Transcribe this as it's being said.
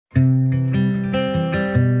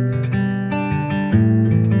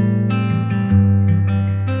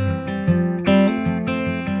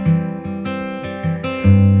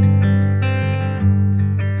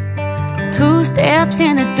steps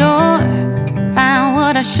in the door, find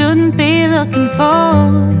what I shouldn't be looking for.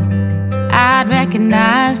 I'd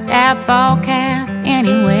recognize that ball cap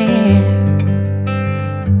anywhere.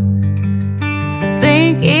 I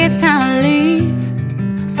think it's time to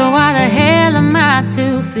leave, so why the hell am I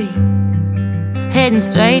 2 feet heading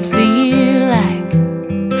straight for you like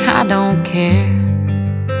I don't care?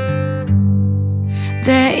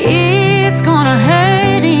 That it's gonna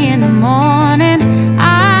hurt in the morning.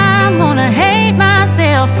 I'm gonna hate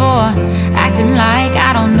myself for acting like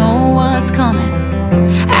I don't know what's coming,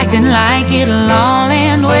 acting like it'll all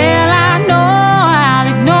end well. I know I'll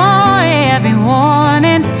ignore every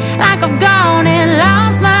warning, like I've gone and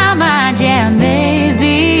lost my mind. Yeah,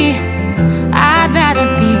 maybe I'd rather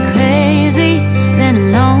be crazy than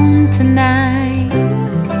alone tonight.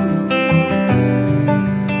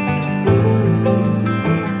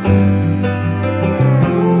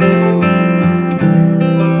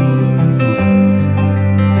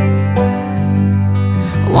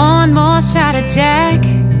 One more shot of Jack,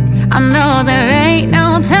 I know there ain't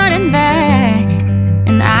no turning back.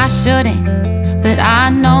 And I shouldn't, but I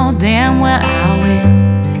know damn well I will.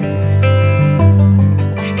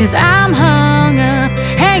 'Cause I'm hung up,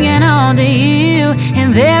 hanging on to you, and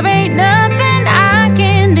there ain't nothing I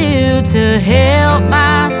can do to help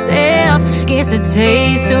myself. Guess a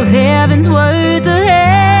taste of heaven's worth of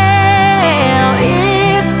hell.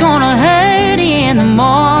 It's gonna hurt in the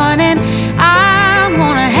morning. I'm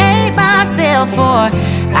gonna hate myself for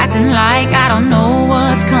acting like I don't know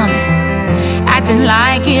what's coming, acting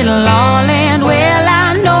like it'll all end well. I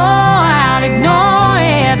know I'll ignore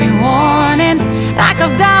every warning, like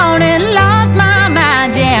I've gone and lost my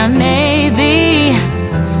mind. Yeah, maybe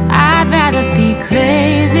I'd rather be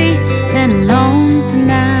crazy than alone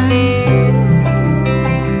tonight.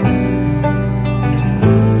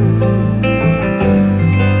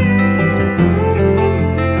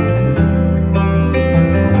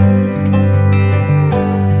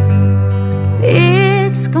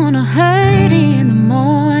 It's gonna hurt in the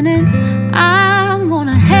morning. I'm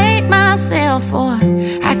gonna hate myself for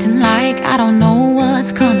acting like I don't know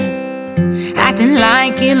what's coming, acting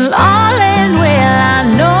like it'll all end